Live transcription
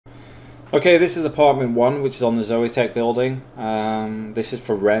Okay, this is apartment 1, which is on the Zoetech building. This is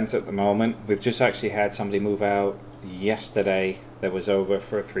for rent at the moment. We've just actually had somebody move out yesterday that was over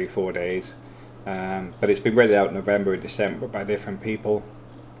for 3-4 days. But it's been rented out in November and December by different people.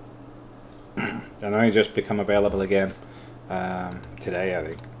 And only just become available again today, I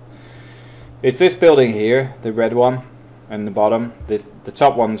think. It's this building here, the red one, and the bottom. The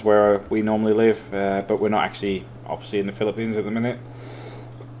top one's where we normally live, but we're not actually obviously in the Philippines at the minute.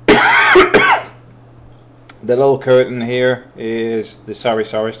 The little curtain here is the sari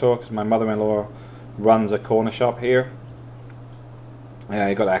store, because my mother-in-law runs a corner shop here.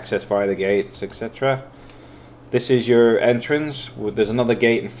 You got access via the gates, etc. This is your entrance. There's another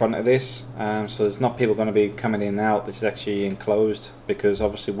gate in front of this, so there's not people going to be coming in and out. This is actually enclosed because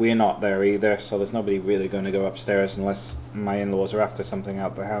obviously we're not there either, so there's nobody really going to go upstairs unless my in-laws are after something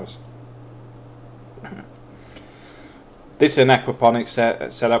out the house. This is an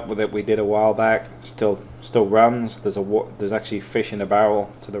aquaponics setup that we did a while back. Still runs. There's actually fish in a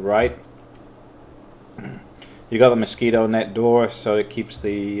barrel to the right. You got the mosquito net door, so it keeps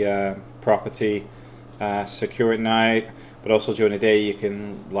the property secure at night. But also during the day, you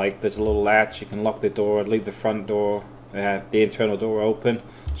can there's a little latch. You can lock the door, leave the front door, the internal door open,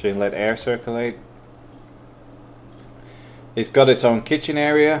 so you can let air circulate. It's got its own kitchen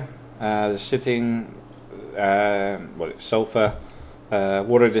area. The sitting. Sofa,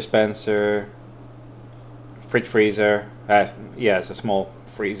 water dispenser, fridge freezer. Yeah, it's a small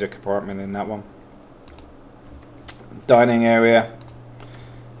freezer compartment in that one. Dining area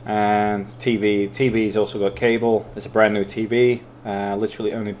and TV. TV's also got cable. It's a brand new TV.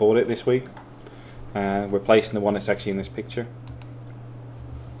 Literally only bought it this week. Replacing the one that's actually in this picture.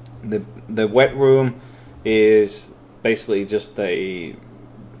 The wet room is basically just a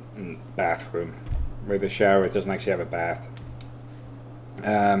bathroom. With a shower, it doesn't actually have a bath.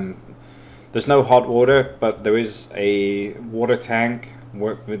 There's no hot water, but there is a water tank.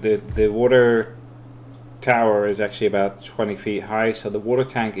 With the water tower is actually about 20 feet high, so the water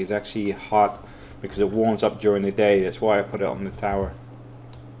tank is actually hot because it warms up during the day. That's why I put it on the tower.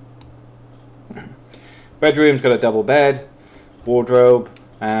 Bedroom's got a double bed, wardrobe,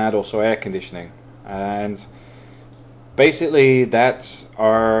 and also air conditioning. And basically, that's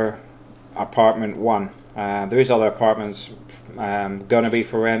our apartment 1. There is other apartments going to be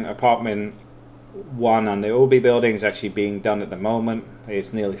for rent. Apartment 1 on the OB building is actually being done at the moment.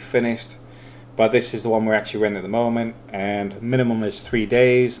 It's nearly finished, but this is the one we're actually renting at the moment, and minimum is 3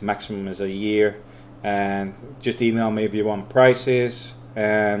 days, maximum is a year. And just email me if you want prices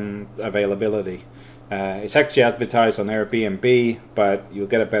and availability. It's actually advertised on Airbnb, but you'll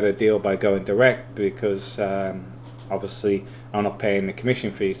get a better deal by going direct because obviously I'm not paying the commission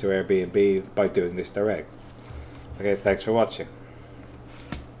fees to Airbnb by doing this direct. Okay, thanks for watching.